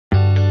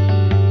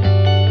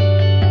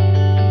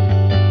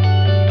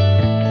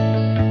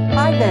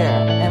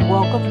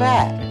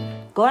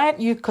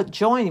Glad you could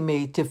join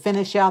me to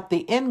finish out the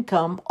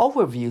income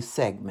overview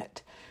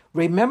segment.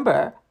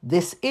 Remember,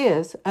 this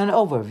is an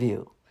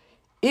overview.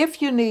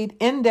 If you need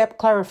in-depth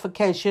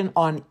clarification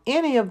on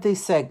any of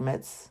these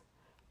segments,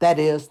 that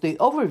is, the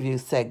overview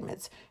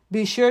segments,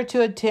 be sure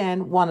to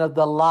attend one of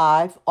the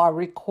live or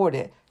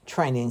recorded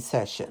training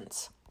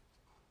sessions.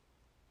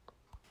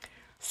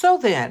 So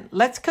then,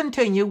 let's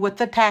continue with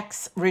the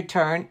tax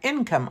return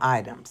income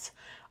items.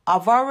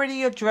 I've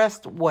already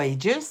addressed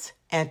wages,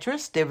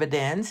 interest,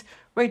 dividends,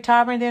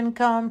 retirement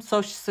income,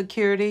 Social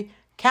Security,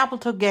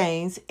 capital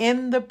gains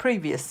in the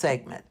previous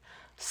segment.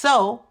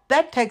 So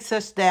that takes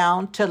us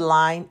down to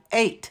line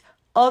 8,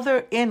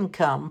 other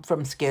income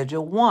from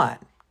Schedule 1.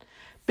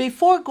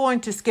 Before going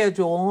to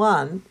Schedule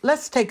 1,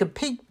 let's take a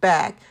peek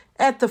back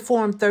at the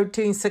Form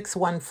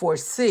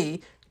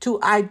 13614C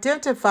to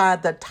identify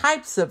the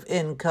types of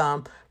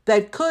income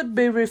that could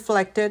be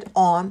reflected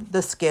on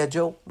the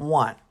Schedule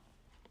 1.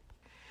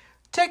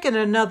 Taking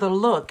another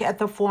look at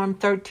the Form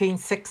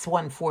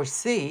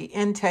 13614C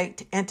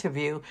Intake,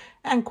 Interview,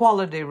 and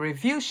Quality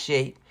Review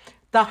Sheet,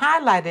 the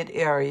highlighted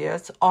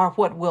areas are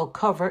what we'll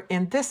cover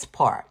in this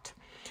part.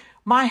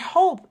 My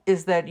hope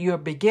is that you're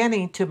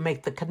beginning to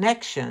make the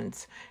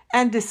connections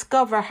and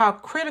discover how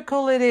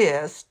critical it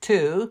is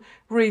to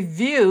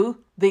review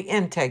the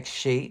intake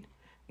sheet,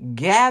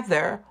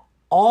 gather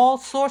all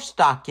source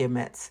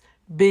documents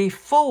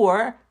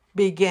before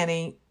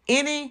beginning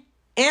any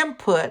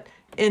input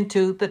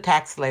into the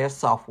TaxSlayer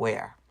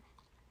software.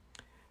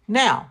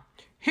 Now,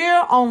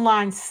 here on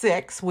line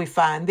 6, we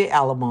find the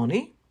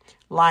alimony.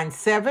 Line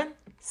 7,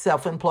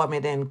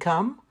 self-employment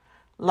income.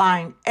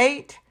 Line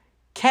 8,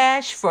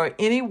 cash for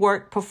any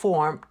work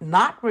performed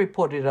not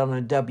reported on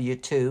a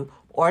W-2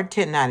 or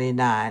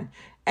 1099.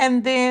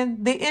 And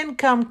then the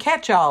income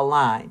catch-all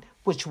line,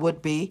 which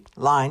would be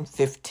line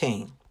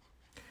 15.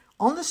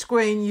 On the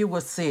screen, you will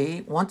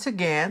see, once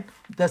again,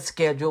 the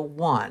Schedule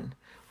 1.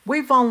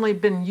 We've only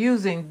been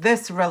using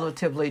this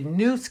relatively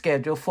new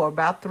schedule for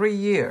about 3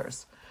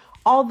 years.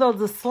 Although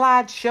the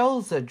slide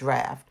shows a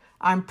draft,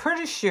 I'm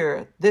pretty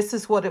sure this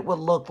is what it will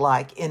look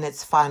like in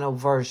its final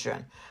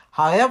version.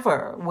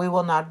 However, we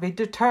will not be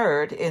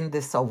deterred in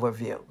this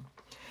overview.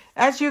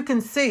 As you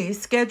can see,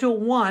 Schedule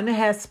 1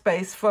 has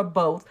space for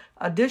both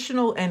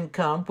additional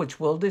income, which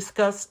we'll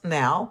discuss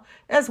now,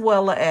 as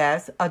well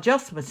as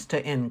adjustments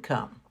to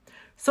income.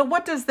 So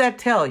what does that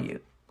tell you?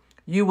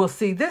 You will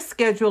see this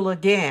schedule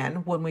again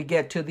when we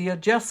get to the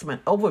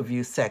adjustment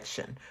overview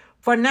section.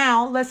 For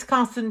now, let's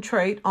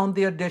concentrate on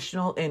the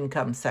additional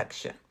income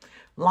section.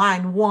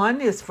 Line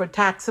 1 is for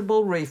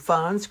taxable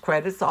refunds,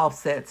 credits,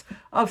 offsets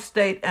of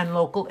state and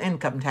local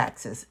income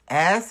taxes.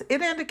 As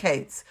it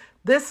indicates,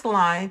 this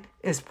line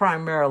is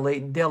primarily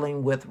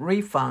dealing with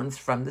refunds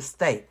from the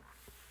state.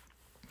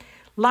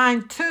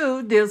 Line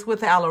 2 deals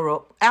with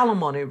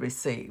alimony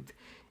received.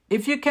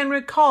 If you can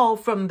recall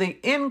from the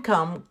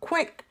Income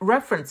Quick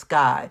Reference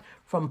Guide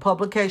from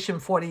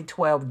Publication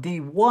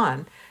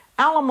 4012D1,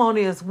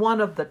 alimony is one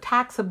of the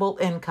taxable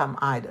income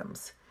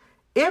items.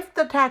 If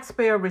the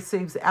taxpayer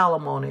receives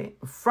alimony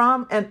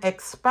from an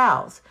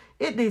ex-spouse,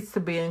 it needs to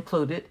be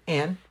included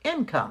in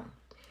income.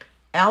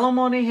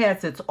 Alimony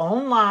has its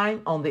own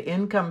line on the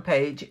income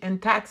page in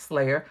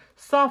TaxSlayer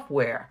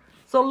software,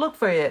 so look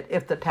for it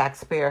if the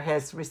taxpayer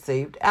has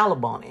received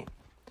alimony.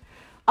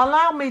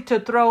 Allow me to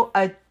throw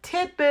a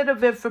tidbit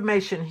of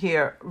information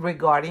here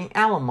regarding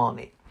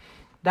alimony.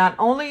 Not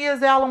only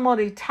is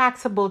alimony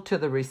taxable to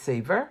the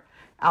receiver,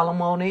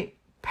 alimony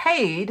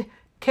paid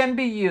can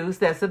be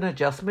used as an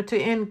adjustment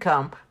to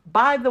income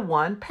by the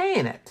one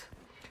paying it,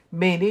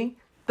 meaning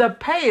the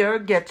payer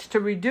gets to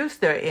reduce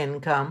their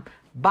income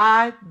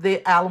by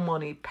the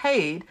alimony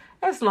paid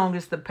as long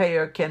as the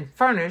payer can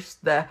furnish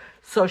the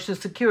Social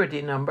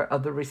Security number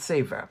of the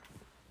receiver.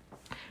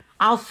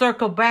 I'll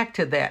circle back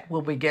to that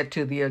when we get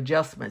to the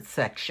adjustment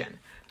section.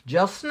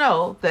 Just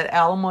know that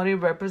alimony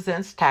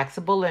represents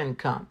taxable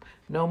income.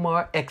 No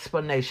more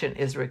explanation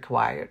is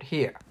required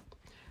here.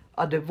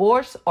 A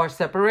divorce or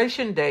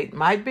separation date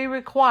might be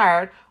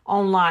required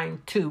on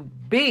line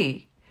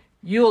 2B.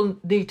 You'll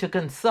need to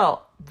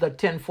consult the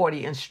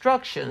 1040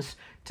 instructions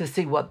to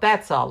see what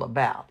that's all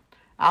about.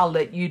 I'll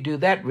let you do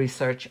that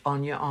research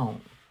on your own.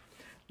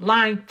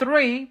 Line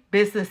 3,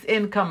 business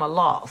income or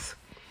loss.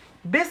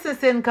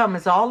 Business income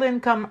is all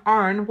income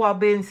earned while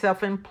being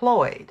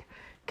self-employed.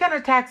 Can a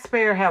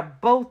taxpayer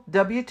have both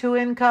W-2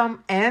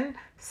 income and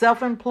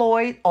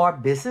self-employed or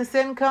business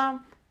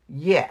income?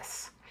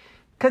 Yes.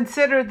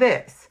 Consider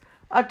this.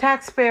 A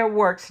taxpayer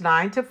works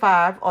 9 to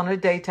 5 on a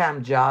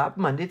daytime job,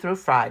 Monday through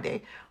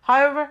Friday.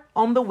 However,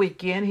 on the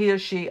weekend, he or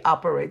she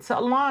operates a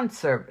lawn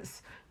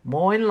service,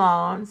 mowing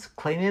lawns,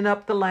 cleaning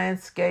up the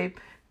landscape,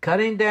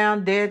 cutting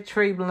down dead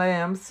tree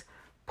limbs,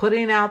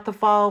 putting out the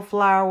fall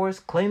flowers,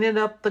 cleaning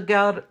out the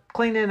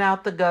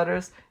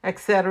gutters,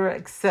 etc.,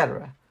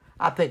 etc.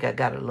 I think I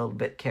got a little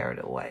bit carried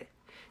away.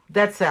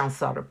 That sounds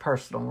sort of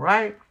personal,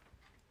 right?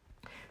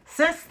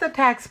 Since the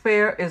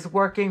taxpayer is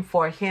working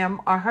for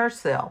him or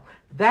herself,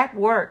 that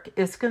work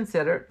is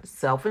considered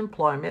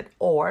self-employment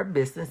or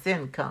business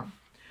income.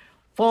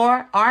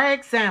 For our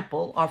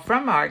example, or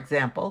from our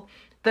example,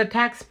 the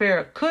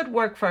taxpayer could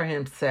work for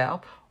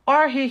himself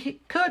or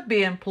he could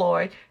be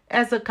employed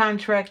as a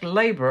contract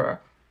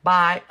laborer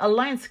by a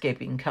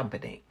landscaping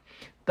company.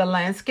 The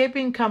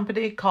landscaping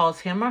company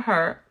calls him or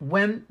her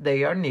when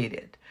they are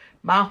needed.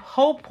 My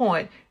whole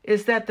point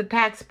is that the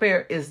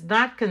taxpayer is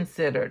not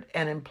considered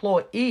an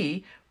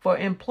employee for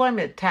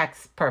employment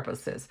tax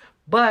purposes,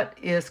 but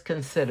is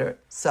considered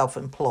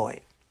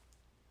self-employed.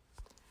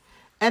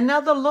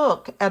 Another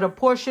look at a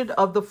portion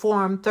of the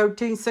Form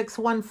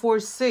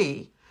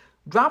 13614C.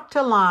 Drop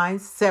to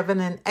lines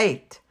 7 and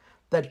 8.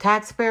 The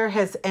taxpayer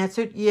has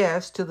answered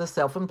yes to the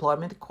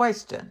self-employment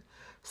question.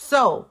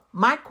 So,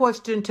 my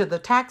question to the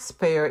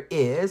taxpayer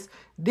is,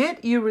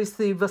 did you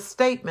receive a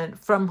statement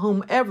from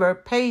whomever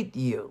paid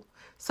you,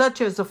 such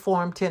as a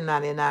Form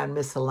 1099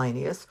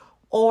 miscellaneous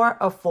or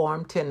a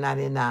Form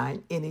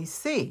 1099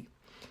 NEC?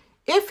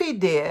 If he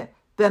did,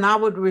 then I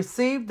would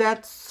receive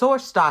that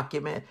source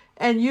document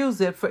and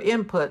use it for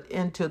input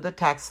into the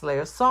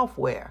TaxSlayer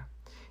software.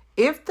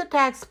 If the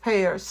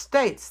taxpayer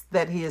states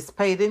that he is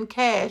paid in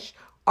cash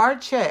or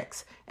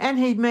checks and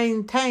he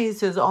maintains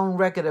his own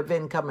record of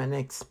income and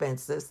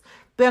expenses,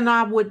 then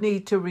I would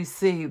need to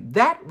receive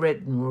that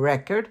written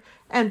record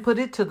and put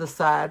it to the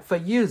side for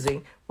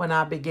using when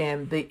I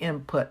begin the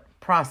input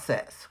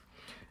process.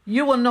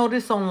 You will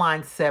notice on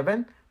line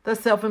 7, the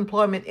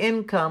self-employment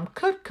income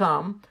could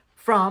come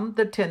from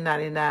the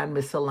 1099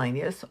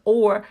 miscellaneous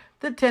or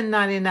the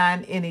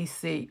 1099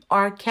 NEC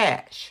or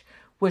cash.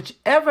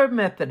 Whichever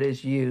method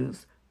is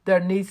used, there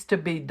needs to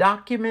be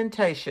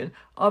documentation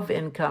of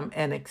income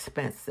and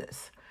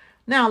expenses.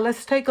 Now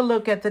let's take a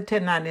look at the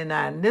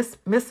 1099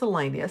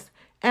 miscellaneous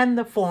and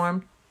the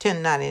Form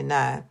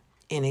 1099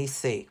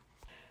 NEC.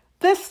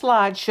 This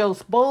slide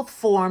shows both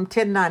Form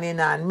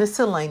 1099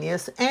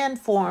 miscellaneous and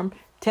Form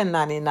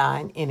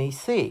 1099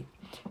 NEC.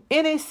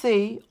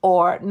 NEC,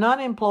 or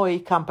non-employee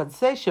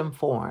compensation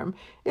form,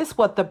 is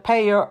what the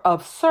payer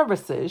of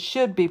services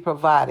should be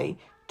providing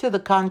to the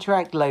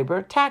contract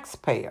labor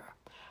taxpayer.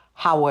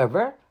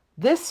 However,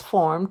 this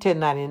Form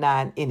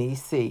 1099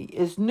 NEC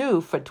is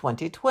new for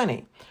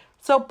 2020,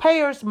 so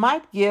payers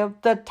might give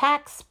the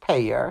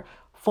taxpayer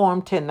Form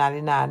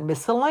 1099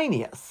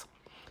 miscellaneous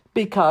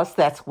because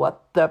that's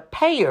what the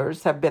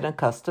payers have been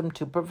accustomed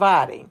to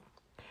providing.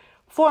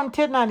 Form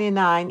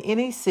 1099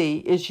 NEC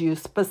is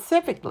used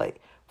specifically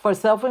for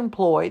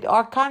self-employed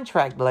or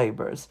contract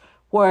laborers,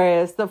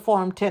 whereas the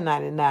Form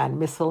 1099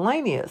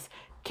 miscellaneous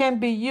can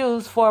be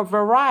used for a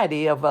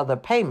variety of other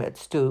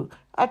payments to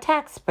a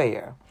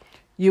taxpayer.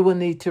 You will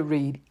need to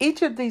read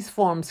each of these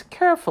forms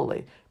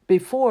carefully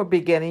before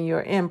beginning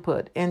your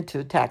input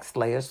into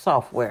TaxSlayer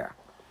software.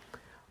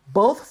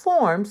 Both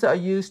forms are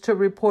used to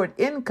report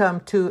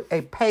income to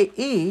a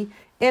payee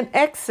in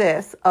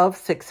excess of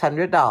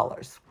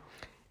 $600.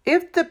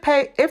 If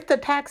the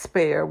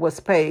taxpayer was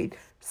paid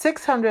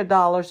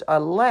 $600 or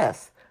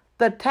less,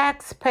 the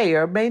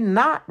taxpayer may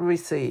not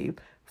receive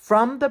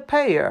from the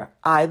payer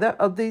either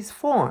of these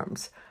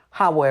forms.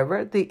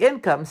 However, the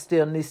income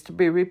still needs to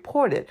be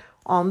reported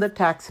on the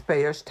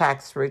taxpayer's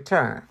tax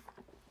return.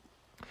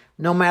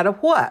 No matter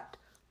what,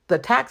 the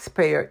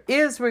taxpayer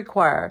is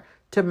required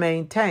to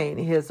maintain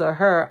his or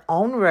her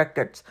own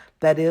records,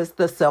 that is,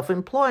 the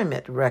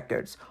self-employment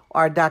records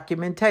or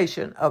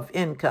documentation of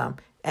income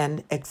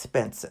and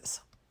expenses.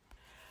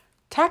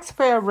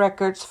 Taxpayer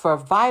records for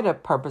VITA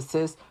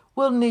purposes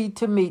will need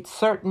to meet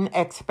certain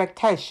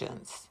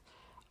expectations.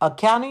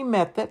 Accounting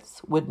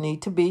methods would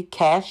need to be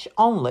cash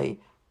only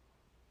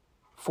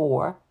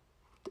for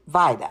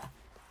VITA.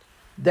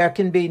 There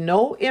can be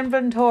no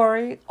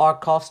inventory or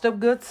cost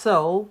of goods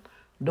sold,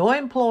 no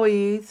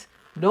employees,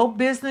 no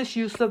business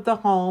use of the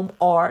home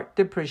or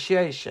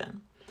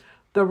depreciation.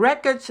 The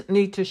records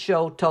need to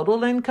show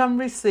total income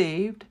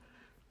received,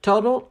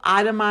 total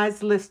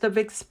itemized list of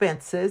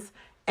expenses,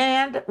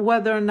 and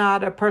whether or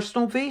not a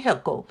personal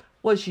vehicle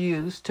was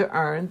used to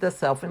earn the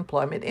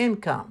self-employment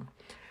income.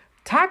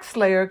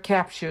 TaxSlayer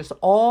captures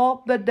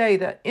all the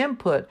data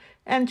input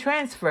and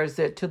transfers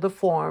it to the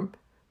Form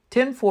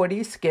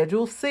 1040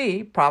 Schedule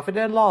C, Profit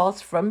and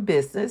Loss from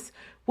Business,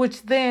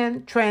 which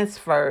then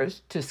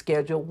transfers to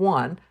Schedule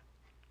 1,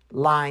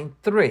 Line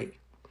 3.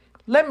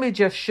 Let me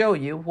just show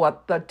you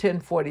what the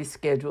 1040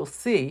 Schedule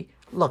C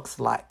looks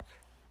like.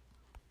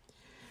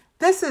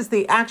 This is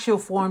the actual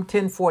Form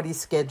 1040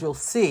 Schedule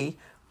C,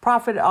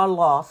 Profit or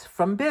Loss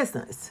from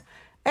Business.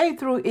 A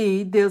through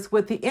E deals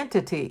with the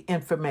entity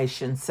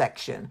information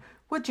section,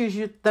 which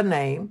is the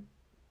name,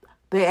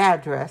 the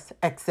address,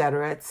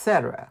 etc.,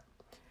 etc.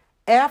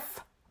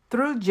 F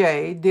through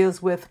J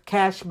deals with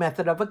cash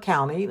method of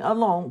accounting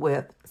along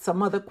with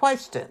some other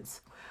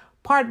questions.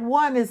 Part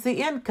 1 is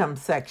the income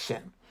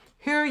section.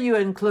 Here you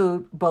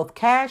include both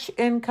cash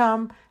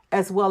income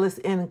as well as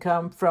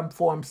income from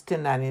Forms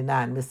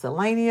 1099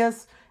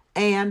 miscellaneous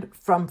and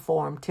from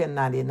Form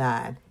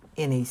 1099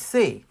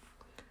 NEC.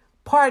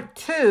 Part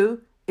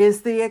 2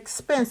 is the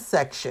expense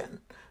section.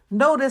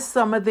 Notice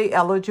some of the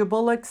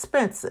eligible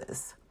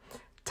expenses.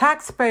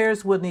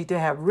 Taxpayers will need to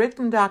have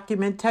written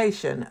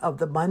documentation of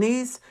the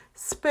monies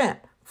spent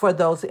for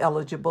those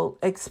eligible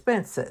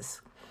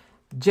expenses.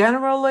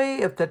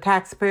 Generally, if the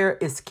taxpayer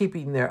is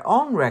keeping their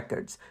own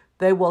records,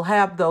 they will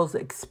have those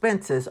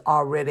expenses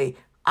already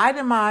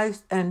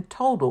itemized and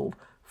totaled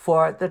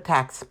for the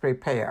tax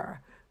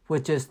preparer,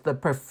 which is the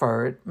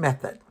preferred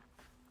method.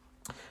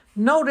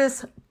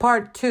 Notice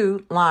Part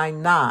 2,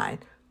 Line 9,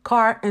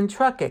 car and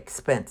truck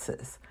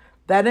expenses.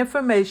 That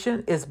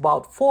information is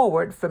brought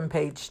forward from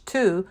page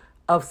 2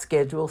 of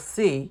Schedule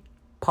C,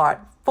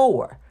 Part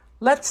 4.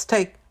 Let's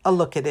take a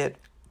look at it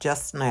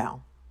just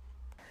now.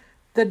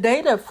 The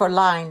data for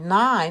line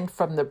 9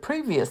 from the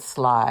previous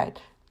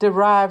slide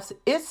derives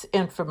its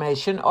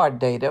information or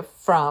data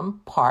from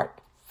Part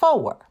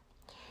 4.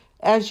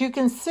 As you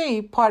can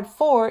see, Part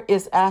 4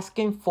 is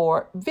asking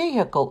for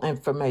vehicle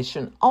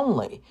information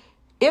only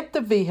if the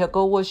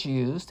vehicle was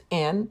used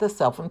in the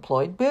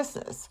self-employed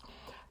business.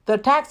 The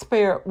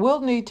taxpayer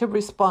will need to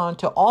respond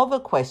to all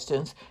the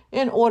questions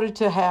in order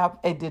to have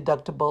a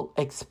deductible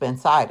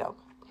expense item.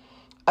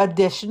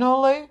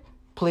 Additionally,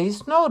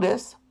 please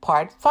notice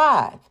Part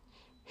 5.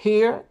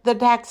 Here, the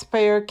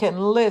taxpayer can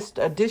list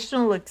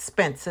additional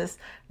expenses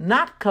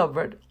not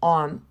covered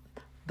on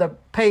the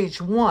page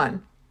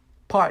 1,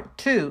 Part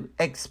 2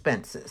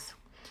 expenses.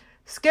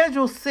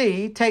 Schedule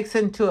C takes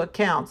into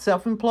account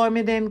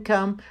self-employment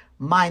income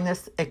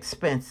minus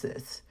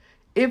expenses.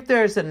 If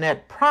there's a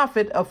net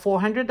profit of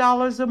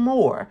 $400 or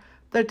more,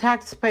 the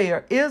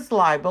taxpayer is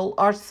liable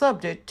or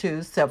subject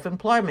to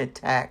self-employment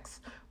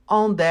tax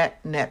on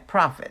that net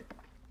profit.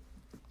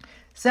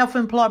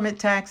 Self-employment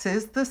tax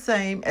is the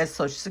same as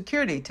Social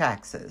Security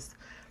taxes.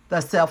 The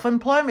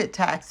self-employment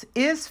tax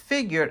is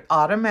figured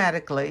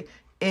automatically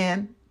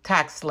in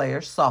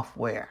TaxSlayer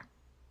software.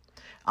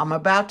 I'm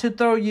about to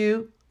throw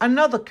you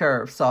another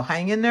curve, so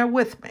hang in there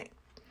with me.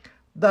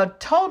 The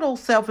total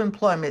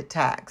self-employment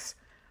tax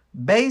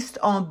based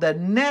on the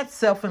net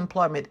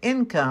self-employment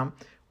income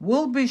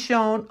will be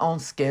shown on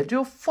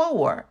Schedule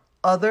 4,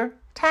 Other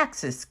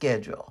Taxes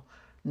Schedule.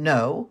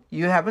 No,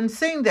 you haven't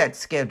seen that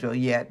schedule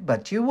yet,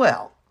 but you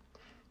will.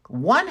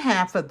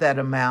 1/2 of that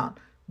amount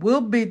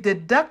will be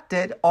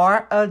deducted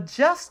or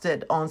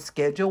adjusted on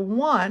Schedule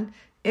 1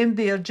 in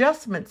the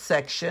adjustment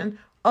section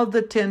of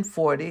the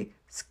 1040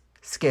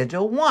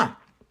 Schedule 1.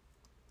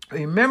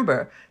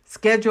 Remember,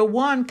 Schedule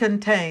 1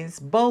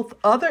 contains both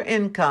other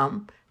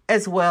income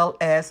as well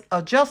as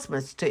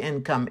adjustments to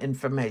income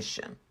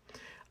information.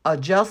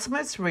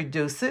 Adjustments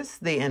reduces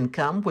the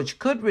income, which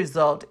could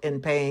result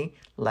in paying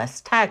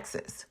less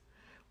taxes.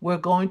 We're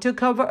going to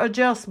cover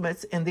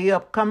adjustments in the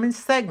upcoming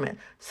segment,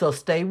 so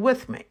stay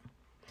with me.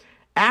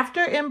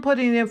 After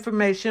inputting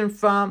information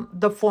from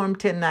the Form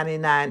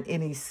 1099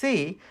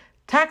 NEC,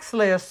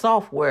 TaxSlayer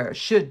software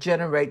should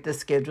generate the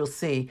Schedule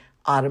C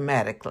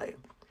automatically.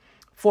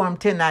 Form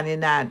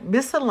 1099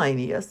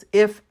 Miscellaneous,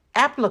 if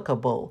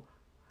applicable,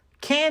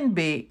 can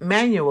be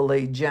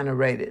manually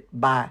generated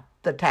by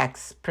the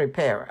tax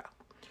preparer.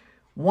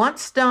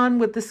 Once done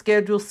with the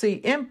Schedule C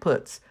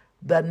inputs,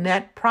 the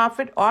net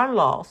profit or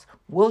loss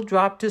will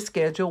drop to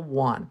Schedule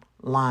 1,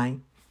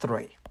 line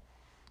 3.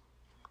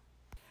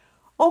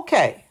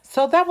 Okay,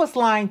 so that was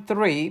line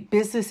 3,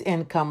 business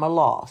income or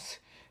loss.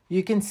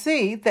 You can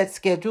see that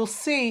Schedule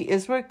C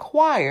is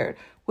required,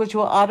 which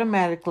will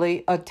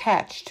automatically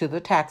attach to the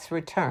tax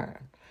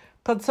return.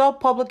 Consult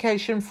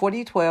Publication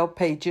 4012,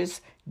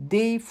 pages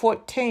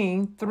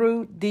D14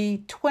 through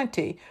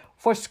D20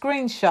 for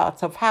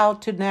screenshots of how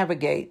to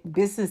navigate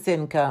business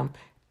income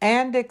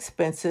and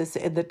expenses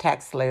in the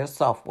TaxSlayer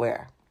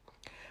software.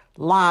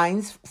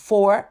 Lines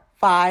 4,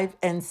 5,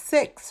 and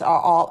 6 are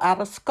all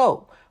out of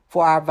scope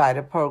for our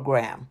VITA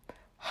program.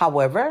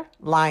 However,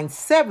 line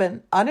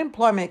 7,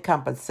 unemployment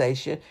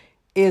compensation,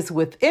 is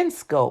within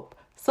scope,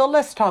 so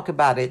let's talk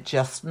about it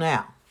just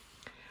now.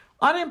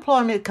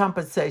 Unemployment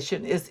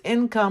compensation is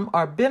income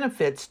or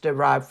benefits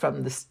derived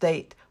from the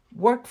state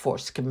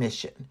workforce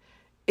commission.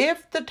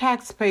 If the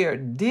taxpayer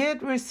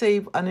did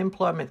receive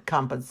unemployment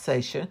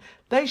compensation,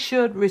 they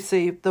should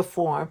receive the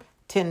Form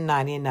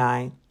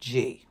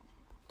 1099-G.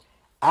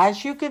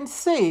 As you can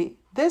see,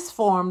 this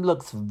form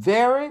looks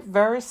very,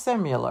 very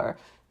similar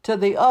to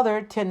the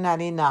other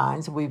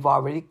 1099s we've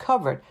already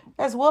covered,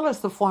 as well as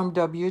the Form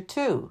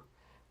W-2,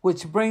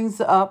 which brings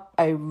up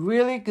a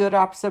really good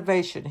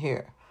observation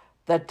here.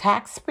 The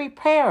tax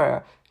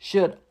preparer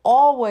should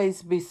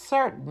always be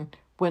certain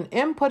when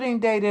inputting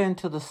data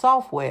into the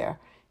software,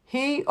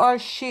 he or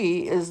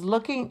she is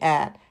looking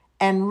at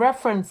and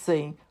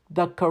referencing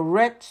the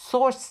correct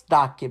source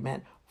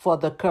document for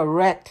the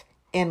correct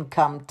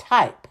income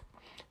type.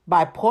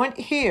 My point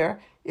here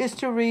is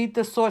to read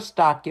the source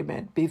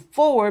document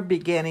before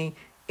beginning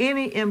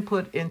any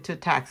input into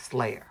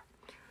TaxSlayer.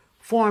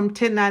 Form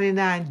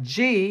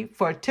 1099-G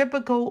for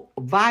typical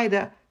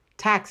VITA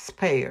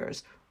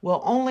taxpayers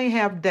will only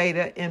have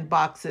data in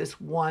boxes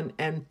 1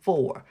 and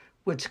 4,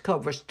 which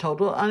covers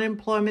total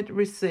unemployment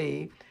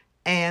received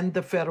and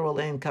the federal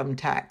income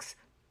tax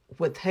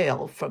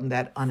withheld from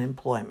that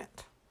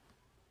unemployment.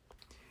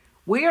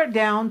 We are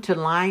down to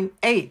line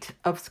 8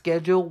 of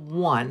Schedule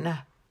 1,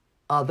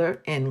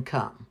 Other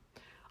Income.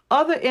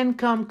 Other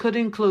income could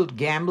include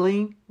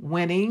gambling,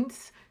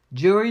 winnings,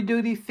 jury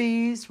duty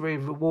fees,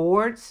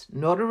 rewards,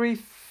 notary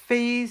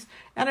fees,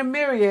 and a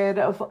myriad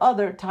of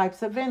other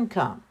types of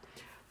income.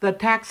 The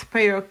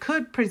taxpayer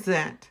could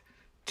present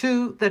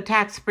to the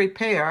tax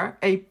preparer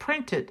a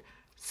printed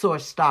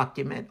source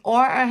document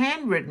or a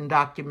handwritten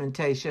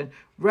documentation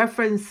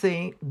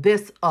referencing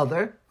this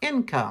other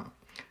income.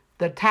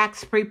 The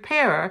tax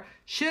preparer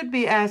should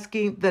be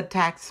asking the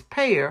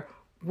taxpayer,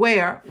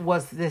 where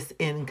was this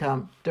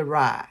income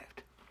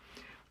derived?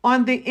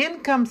 On the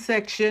income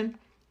section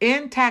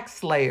in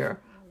TaxSlayer,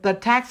 the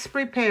tax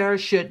preparer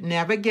should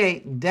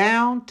navigate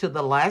down to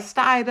the last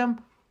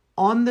item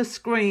on the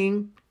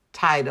screen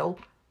titled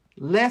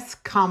Less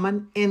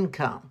Common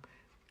Income.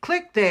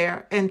 Click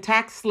there and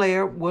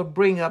TaxSlayer will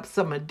bring up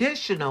some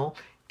additional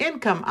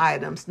income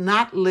items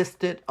not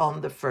listed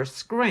on the first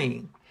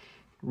screen.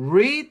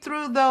 Read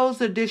through those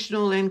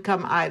additional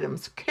income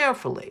items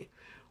carefully.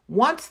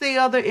 Once the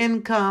other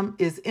income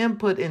is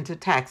input into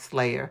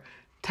TaxSlayer,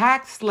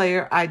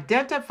 TaxSlayer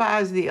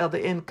identifies the other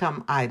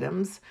income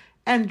items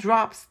and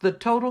drops the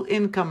total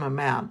income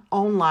amount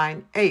on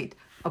line 8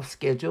 of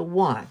Schedule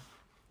 1.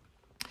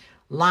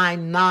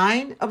 Line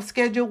 9 of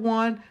Schedule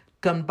 1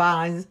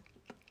 combines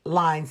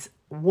lines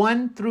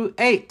 1 through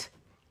 8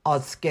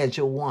 of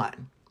Schedule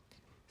 1.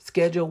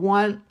 Schedule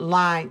 1,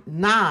 line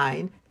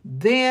 9,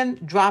 then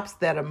drops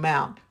that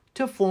amount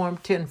to Form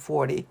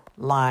 1040,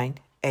 line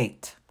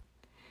 8.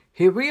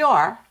 Here we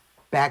are,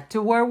 back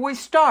to where we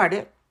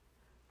started.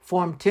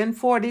 Form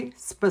 1040,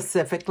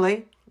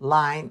 specifically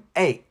line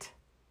 8.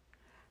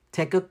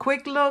 Take a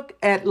quick look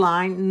at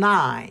line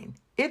 9.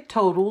 It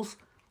totals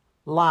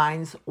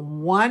lines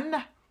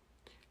 1,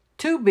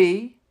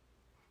 2B,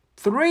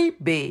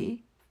 3B,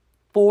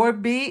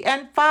 4B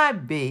and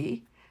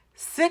 5B,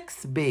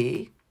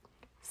 6B,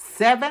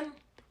 7,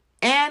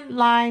 and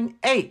line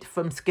 8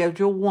 from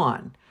Schedule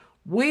 1.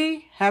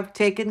 We have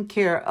taken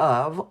care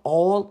of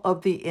all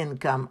of the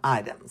income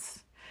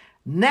items.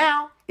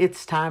 Now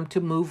it's time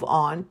to move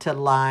on to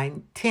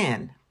line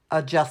 10,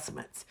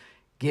 adjustments,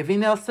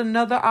 giving us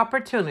another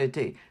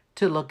opportunity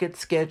to look at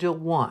Schedule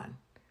 1.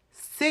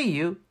 See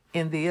you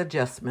in the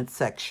adjustment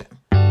section.